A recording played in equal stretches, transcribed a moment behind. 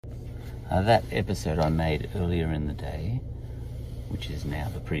That episode I made earlier in the day, which is now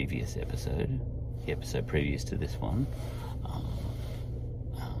the previous episode, the episode previous to this one,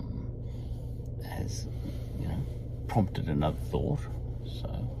 has, prompted another thought.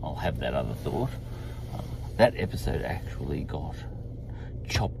 So I'll have that other thought. That episode actually got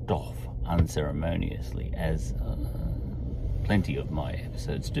chopped off unceremoniously, as plenty of my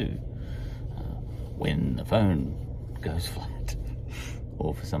episodes do, when the phone goes flat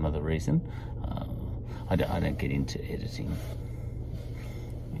or for some other reason. I don't get into editing.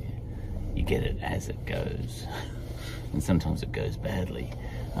 You get it as it goes, and sometimes it goes badly.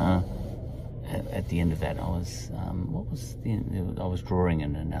 At the end of that, I was I was drawing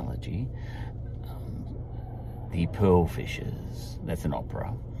an analogy. The Pearl Fishers, that's an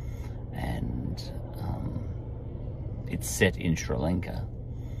opera, and it's set in Sri Lanka,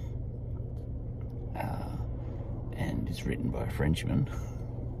 and it's written by a Frenchman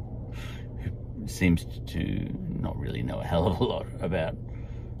who seems to not really know a hell of a lot about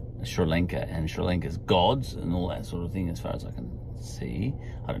Sri Lanka and Sri Lanka's gods and all that sort of thing, as far as I can see.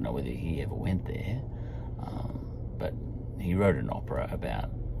 I don't know whether he ever went there, but he wrote an opera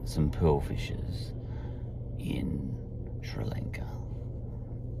about some pearl fishers in Sri Lanka,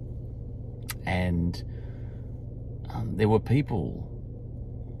 and there were people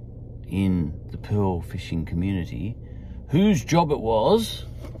in the pearl fishing community whose job it was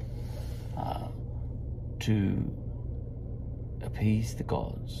to appease the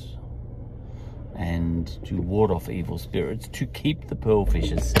gods and to ward off evil spirits, to keep the pearl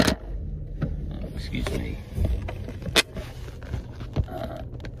fishers, excuse me,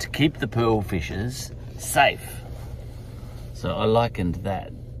 to keep the pearl fishers safe. So I likened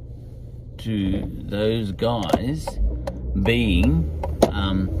that to those guys being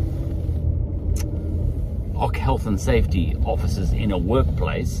health and safety officers in a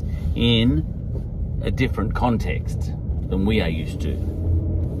workplace in a different context than we are used to,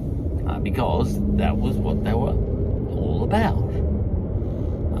 because that was what they were all about.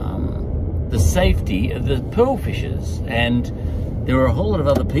 The safety of the pearl fishers, and there were a whole lot of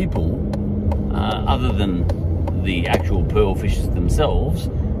other people other than the actual pearl fishers themselves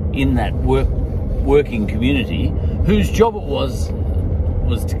in that working community, whose job it was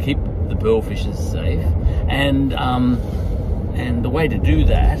to keep the pearl fishers safe, and the way to do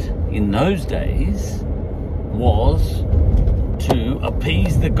that in those days was to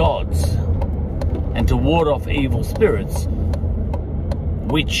appease the gods and to ward off evil spirits,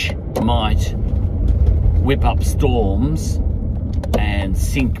 which might whip up storms and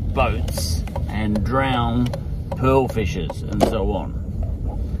sink boats and drown pearl fishers and so on.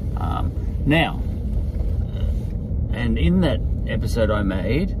 Now, and in that episode I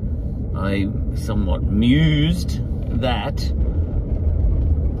made, I somewhat mused that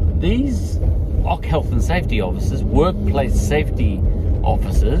these health and safety officers, workplace safety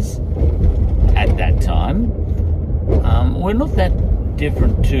officers at that time, were not that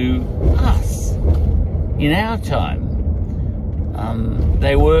different to us in our time.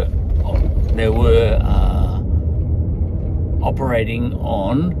 They were operating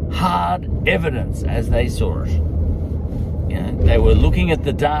on hard evidence as they saw it. They were looking at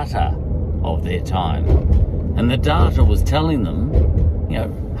the data of their time, and the data was telling them,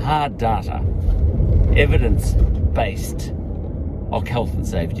 hard data, evidence-based health and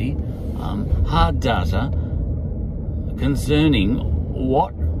safety, hard data concerning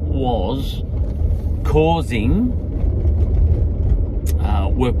what was causing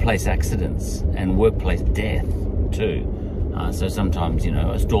workplace accidents and workplace death too. So sometimes,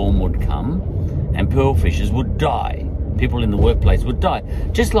 a storm would come and pearl fishers would die. People in the workplace would die.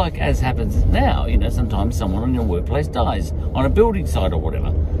 Just like as happens now, sometimes someone in your workplace dies on a building site or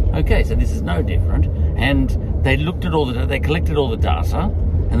whatever. Okay, so this is no different. And they looked at they collected all the data,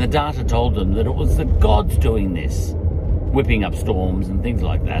 and the data told them that it was the gods doing this, whipping up storms and things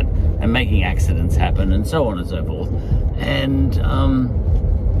like that, and making accidents happen, and so on and so forth.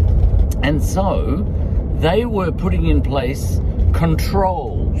 And so they were putting in place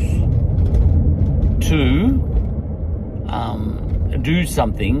controls to do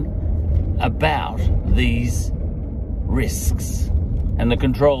something about these risks. And the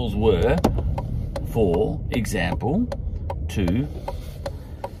controls were, for example, to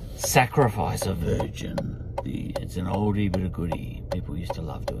sacrifice a virgin. It's an oldie but a goodie. People used to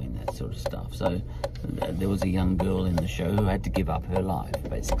love doing that sort of stuff. So there was a young girl in the show who had to give up her life,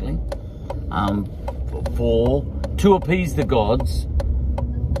 basically, to appease the gods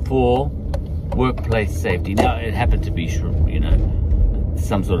for workplace safety. Now, it happened to be,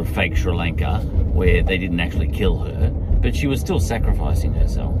 some sort of fake Sri Lanka where they didn't actually kill her, but she was still sacrificing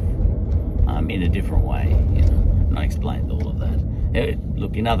herself. in a different way, you know. And I explained all of that.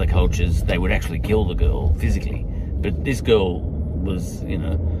 Look, in other cultures, they would actually kill the girl physically, but this girl was, you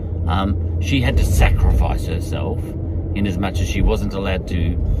know, she had to sacrifice herself in as much as she wasn't allowed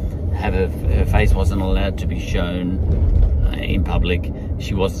to have her face wasn't allowed to be shown in public.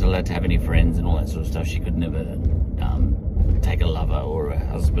 She wasn't allowed to have any friends and all that sort of stuff. She could never take a lover or a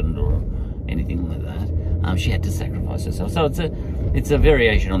husband or anything like that. She had to sacrifice herself. So it's a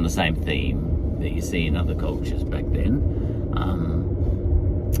variation on the same theme that you see in other cultures back then,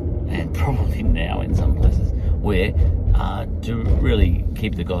 and probably now in some places, where to really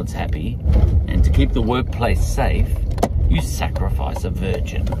keep the gods happy and to keep the workplace safe, you sacrifice a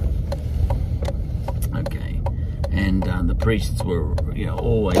virgin. Okay, and the priests were, you know,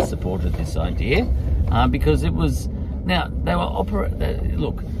 always supported this idea because it was, now they were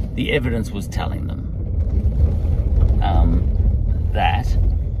look, the evidence was telling them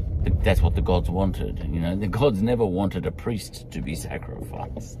that's what the gods wanted. You know, the gods never wanted a priest to be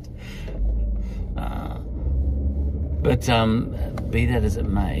sacrificed. But be that as it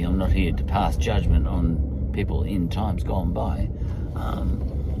may, I'm not here to pass judgment on people in times gone by.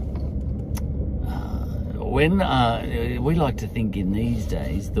 When we like to think in these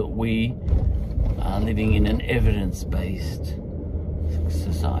days that we are living in an evidence-based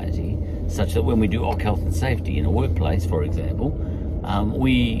society, such that when we do occ health and safety in a workplace, for example,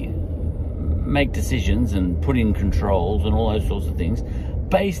 we make decisions and put in controls and all those sorts of things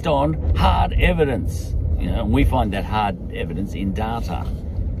based on hard evidence. You know, and we find that hard evidence in data.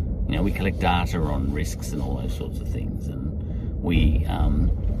 You know, we collect data on risks and all those sorts of things, and we,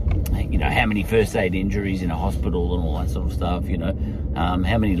 you know, how many first aid injuries in a hospital and all that sort of stuff. You know,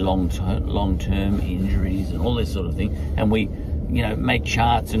 how many long-term injuries and all this sort of thing, and we, you know, make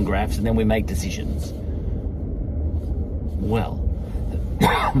charts and graphs, and then we make decisions. Well,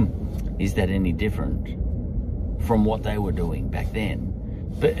 is that any different from what they were doing back then?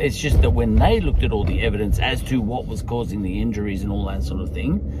 But it's just that when they looked at all the evidence as to what was causing the injuries and all that sort of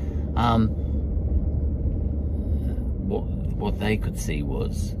thing, what they could see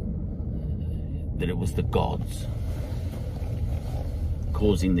was that it was the gods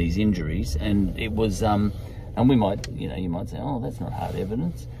causing these injuries, and it was, and we might, you know, you might say, oh, that's not hard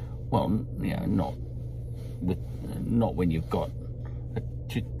evidence. Well, you know, not when you've got a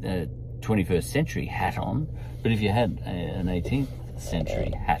 21st century hat on, but if you had an 18th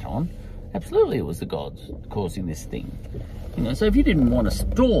century hat on, absolutely it was the gods causing this thing. You know, so if you didn't want a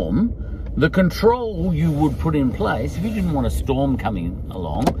storm, the control you would put in place, if you didn't want a storm coming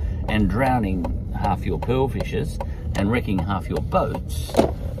along and drowning half your pearl fishes and wrecking half your boats,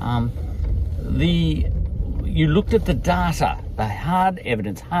 you looked at the data, the hard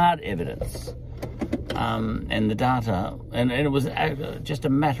evidence, and the data, and it was just a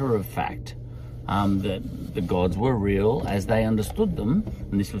matter of fact that the gods were real as they understood them,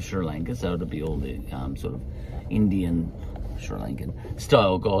 and this was Sri Lanka, so it'd be all the sort of Indian, Sri Lankan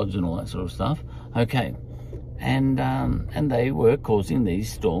style gods and all that sort of stuff. Okay, and they were causing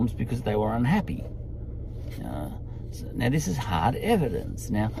these storms because they were unhappy. So now this is hard evidence.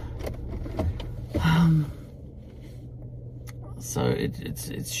 Now, so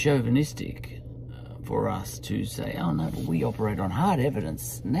it's chauvinistic for us to say, oh no, but we operate on hard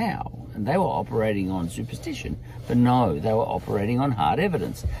evidence now. And they were operating on superstition. But no, they were operating on hard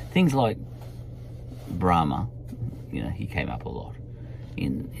evidence. Things like Brahma, you know, he came up a lot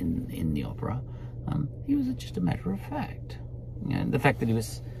in the opera. He was just a matter of fact. You know, the fact that he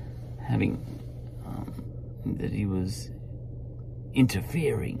was having, that he was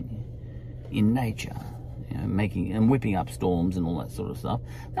interfering in nature, you know, making and whipping up storms and all that sort of stuff,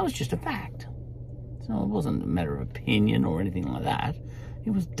 that was just a fact. So it wasn't a matter of opinion or anything like that.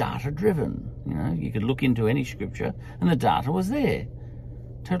 It was data-driven. You know, you could look into any scripture and the data was there.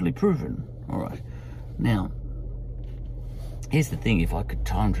 Totally proven. All right. Now, here's the thing. If I could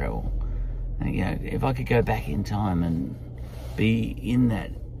time travel, you know, if I could go back in time and be in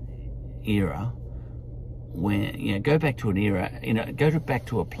that era where, you know, go back to an era, you know, back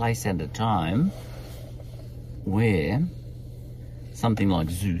to a place and a time where something like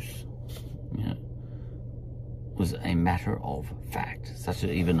Zeus, you know, was a matter of fact, such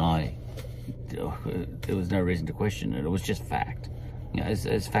that even there was no reason to question it. It was just fact, you know,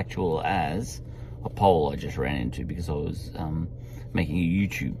 as factual as a poll I just ran into because I was making a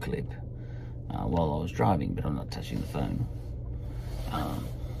YouTube clip while I was driving, but I'm not touching the phone.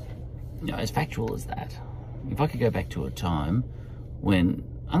 You know, as factual as that. If I could go back to a time when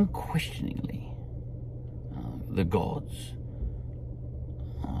unquestioningly the gods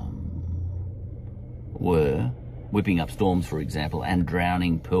were whipping up storms, for example, and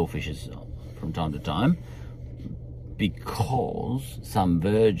drowning pearl fishes, from time to time because some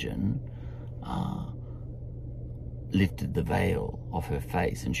virgin lifted the veil off her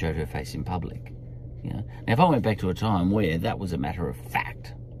face and showed her face in public. You know? Now, if I went back to a time where that was a matter of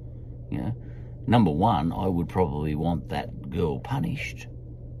fact, you know, number one, I would probably want that girl punished.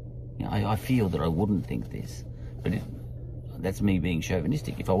 You know, I feel that I wouldn't think this, but that's me being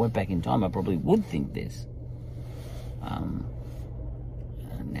chauvinistic. If I went back in time, I probably would think this. Now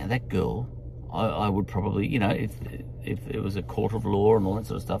that girl, I would probably, you know, if it was a court of law and all that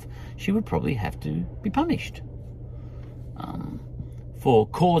sort of stuff, she would probably have to be punished for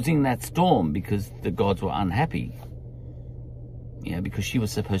causing that storm because the gods were unhappy. You know, because she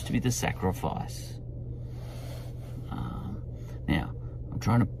was supposed to be the sacrifice. Now, I'm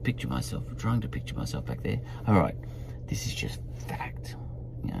trying to picture myself back there. All right, this is just fact,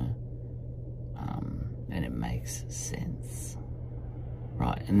 you know, and it makes sense.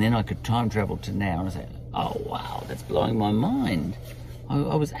 Right, and then I could time travel to now and I say, oh wow, that's blowing my mind.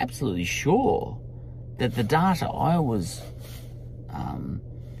 I was absolutely sure that the data I was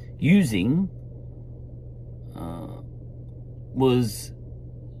using was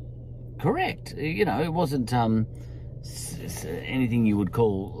correct. You know, it wasn't anything you would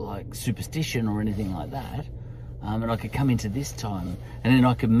call like superstition or anything like that. And I could come into this time and then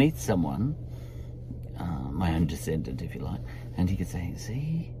I could meet someone, my own descendant, if you like, and he could say,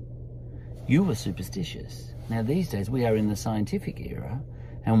 see, you were superstitious. Now, these days we are in the scientific era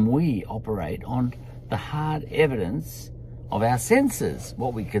and we operate on the hard evidence of our senses,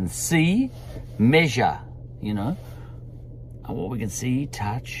 what we can see, measure, you know, what we can see,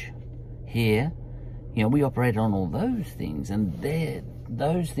 touch, hear. You know, we operate on all those things, and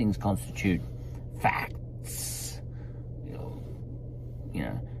those things constitute facts. You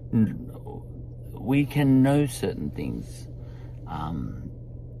know, we can know certain things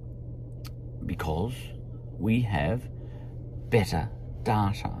because we have better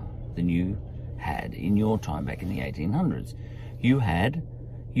data than you had in your time back in the 1800s. You had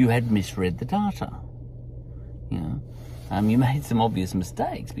misread the data. You know, you made some obvious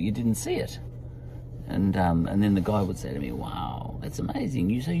mistakes, but you didn't see it. And then the guy would say to me, wow, that's amazing.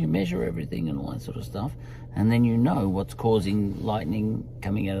 You measure everything and all that sort of stuff. And then you know what's causing lightning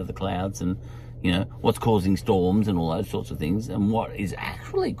coming out of the clouds and, you know, what's causing storms and all those sorts of things and what is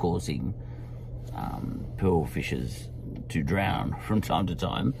actually causing pearl fishers to drown from time to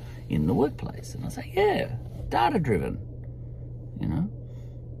time in the workplace. And I say, yeah, data-driven, you know.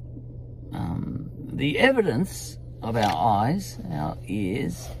 The evidence of our eyes, our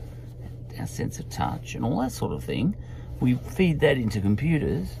ears, our sense of touch and all that sort of thing, we feed that into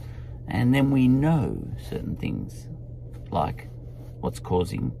computers and then we know certain things like what's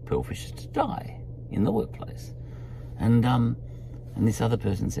causing pearlfishers to die in the workplace. And this other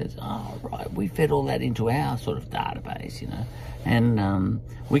person says, oh, right, we fed all that into our sort of database, you know, and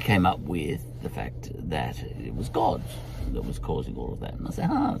we came up with the fact that it was God that was causing all of that. And I say,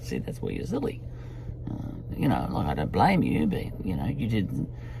 see, that's where you're silly. You know, like, I don't blame you, but, you know,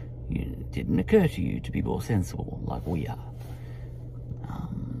 it didn't occur to you to be more sensible like we are.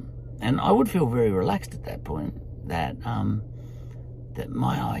 And I would feel very relaxed at that point that that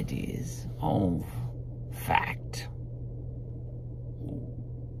my ideas of fact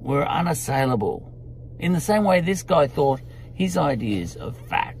were unassailable. In the same way this guy thought his ideas of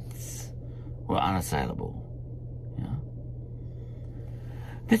facts were unassailable. You know?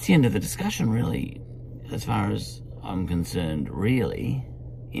 That's the end of the discussion, really, as far as I'm concerned, really,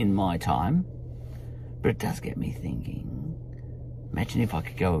 in my time. But it does get me thinking. Imagine if I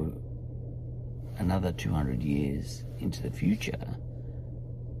could go another 200 years into the future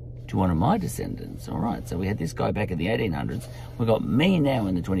to one of my descendants. All right, so we had this guy back in the 1800s. We've got me now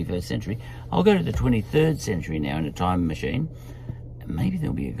in the 21st century. I'll go to the 23rd century now in a time machine. And maybe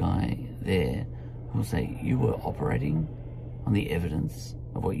there'll be a guy there who'll say, you were operating on the evidence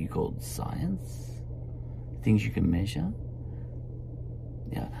of what you called science, things you can measure.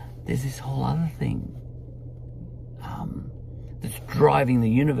 Yeah, there's this whole other thing that's driving the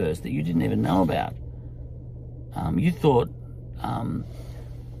universe that you didn't even know about. You thought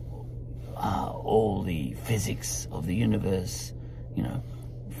all the physics of the universe, you know,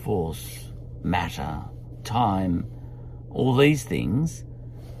 force, matter, time, all these things,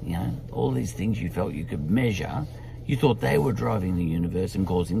 you know, all these things you felt you could measure, you thought they were driving the universe and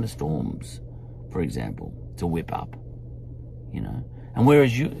causing the storms, for example, to whip up, you know. And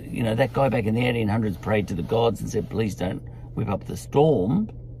whereas you know, that guy back in the 1800s prayed to the gods and said, please don't whip up the storm,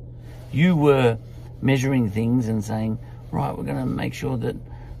 you were measuring things and saying, right, we're going to make sure that,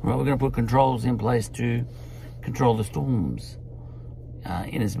 right, we're going to put controls in place to control the storms.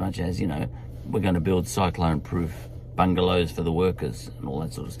 in as much as, you know, we're going to build cyclone-proof bungalows for the workers and all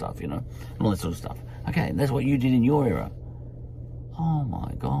that sort of stuff, you know, and all that sort of stuff. Okay, that's what you did in your era. Oh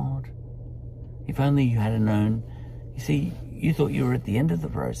my God. If only you had known. You see, you thought you were at the end of the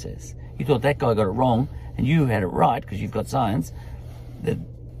process. You thought that guy got it wrong and you had it right because you've got science, that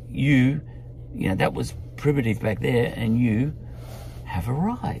you know, that was primitive back there, and you have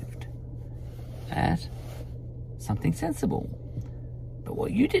arrived at something sensible. But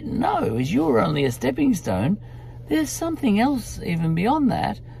what you didn't know is you were only a stepping stone. There's something else even beyond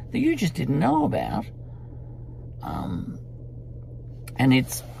that that you just didn't know about. And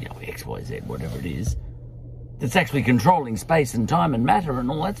it's, you know, X, Y, Z, whatever it is, that's actually controlling space and time and matter and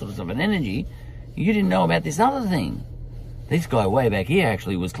all that sort of stuff and energy. You didn't know about this other thing. This guy way back here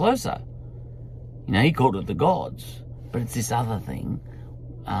actually was closer. You know, he called it the gods, but it's this other thing,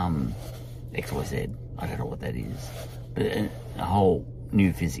 X, Y, Z. I don't know what that is, but a whole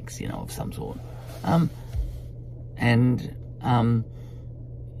new physics, you know, of some sort.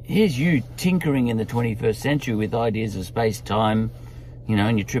 Here's you tinkering in the 21st century with ideas of space, time, you know,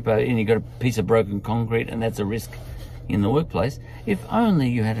 and you trip over and you got a piece of broken concrete, and that's a risk in the workplace. If only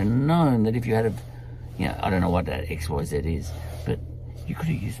you had known that if you had you know, I don't know what that X, Y, Z is, but you could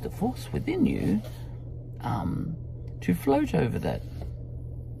have used the force within you to float over that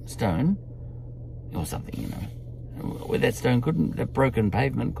stone or something, you know, where that broken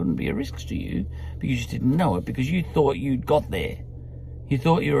pavement couldn't be a risk to you, but you just didn't know it because you thought you'd got there. You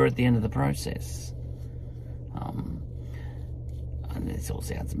thought you were at the end of the process. And this all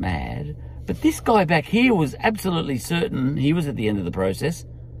sounds mad, but this guy back here was absolutely certain he was at the end of the process,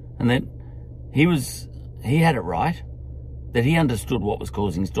 and that he had it right, that he understood what was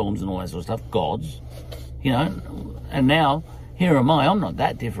causing storms and all that sort of stuff, gods, you know, and now here am I. I'm not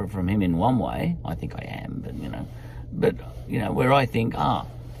that different from him in one way. I think I am, but you know, where I think,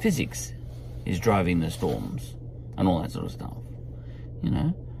 physics is driving the storms and all that sort of stuff, you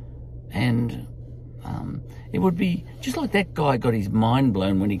know, and it would be just like that guy got his mind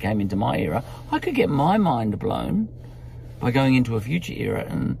blown when he came into my era. I could get my mind blown by going into a future era,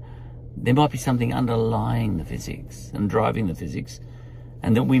 and there might be something underlying the physics and driving the physics,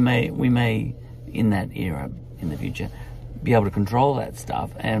 and that we may in that era in the future be able to control that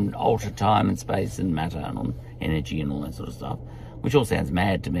stuff and alter time and space and matter and energy and all that sort of stuff, which all sounds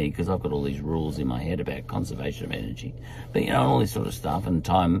mad to me because I've got all these rules in my head about conservation of energy, but, you know, all this sort of stuff, and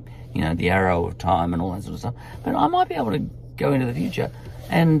time, you know, the arrow of time and all that sort of stuff. But I might be able to go into the future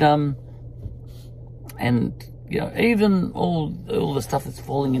and you know, even all the stuff that's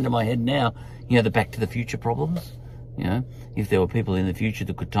falling into my head now, you know, the Back to the Future problems, you know, if there were people in the future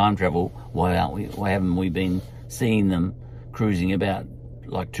that could time travel, why haven't we been seeing them cruising about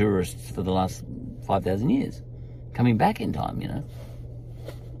like tourists for the last 5,000 years, coming back in time, you know?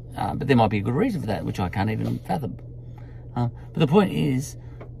 But there might be a good reason for that, which I can't even fathom. But the point is,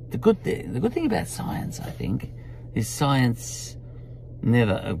 the good thing about science, I think, is science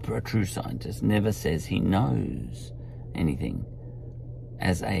never, a true scientist never says he knows anything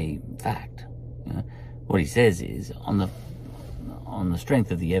as a fact. You know? What he says is, on the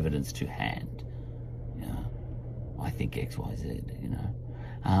strength of the evidence to hand, you know, I think X, Y, Z, you know.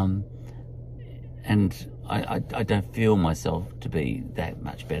 And I don't feel myself to be that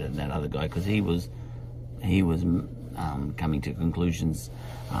much better than that other guy, because he was coming to conclusions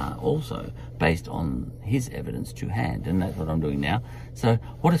also based on his evidence to hand, and that's what I'm doing now. So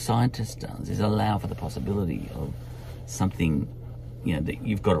what a scientist does is allow for the possibility of something, you know, that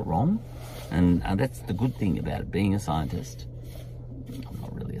you've got it wrong, and that's the good thing about it, being a scientist. I'm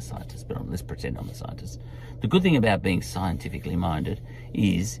not really a scientist, but let's pretend I'm a scientist. The good thing about being scientifically minded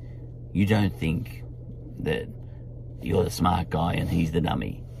is you don't think that you're the smart guy and he's the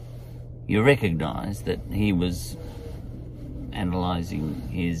dummy. You recognise that he was analysing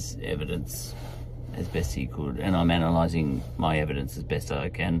his evidence as best he could, and I'm analysing my evidence as best I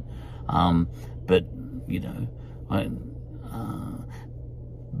can. But, you know,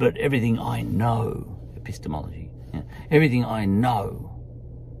 but everything I know, epistemology, yeah, everything I know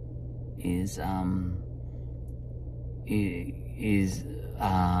is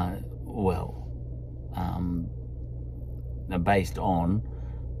based on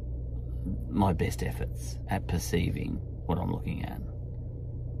my best efforts at perceiving what I'm looking at,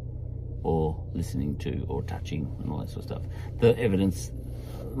 or listening to, or touching, and all that sort of stuff. The evidence,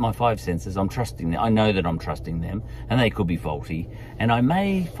 my five senses, I'm trusting them. I know that I'm trusting them, and they could be faulty, and I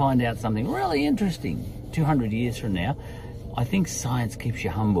may find out something really interesting 200 years from now. I think science keeps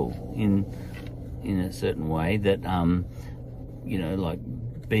you humble in a certain way that, you know, like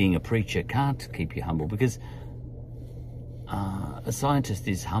being a preacher can't keep you humble, because a scientist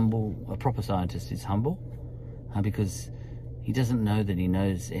is humble, a proper scientist is humble, because he doesn't know that he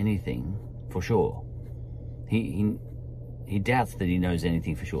knows anything for sure. He doubts that he knows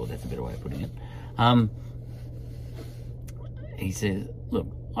anything for sure. That's a better way of putting it. He says, look,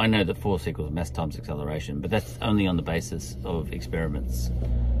 I know that force equals mass times acceleration, but that's only on the basis of experiments.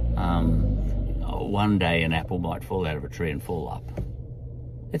 One day an apple might fall out of a tree and fall up.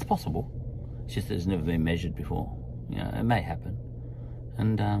 It's possible. It's just that it's never been measured before. You know, it may happen.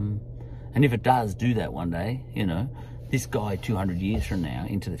 And if it does do that one day, you know, this guy 200 years from now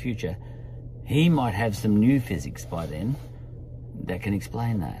into the future, he might have some new physics by then that can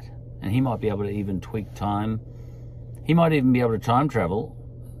explain that. And he might be able to even tweak time. He might even be able to time travel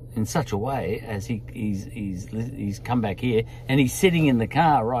in such a way as he's come back here and he's sitting in the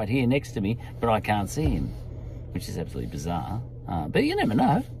car right here next to me, but I can't see him, which is absolutely bizarre. But you never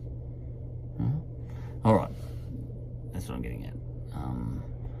know. All right, that's what I'm getting at.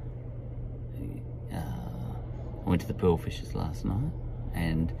 I went to the Pearlfishers last night,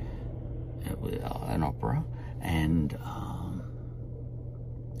 and it was an opera, and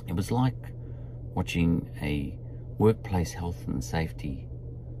it was like watching a workplace health and safety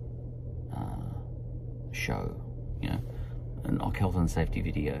show, you know, an health and safety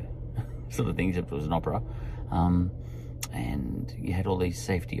video sort of thing, except it was an opera. And you had all these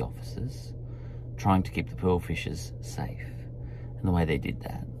safety officers trying to keep the pearlfishers safe. And the way they did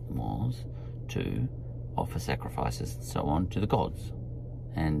that was to offer sacrifices and so on to the gods.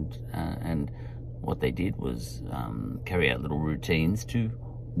 And what they did was carry out little routines to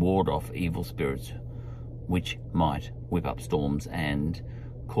ward off evil spirits which might whip up storms and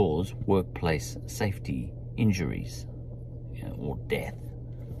cause workplace safety injuries, you know, or death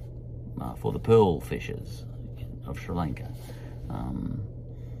for the pearl fishers of Sri Lanka.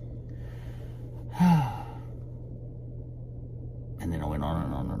 And then I went on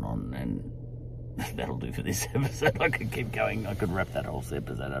and on and on, and that'll do for this episode. I could keep going. I could wrap that whole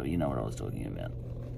episode up. You know what I was talking about.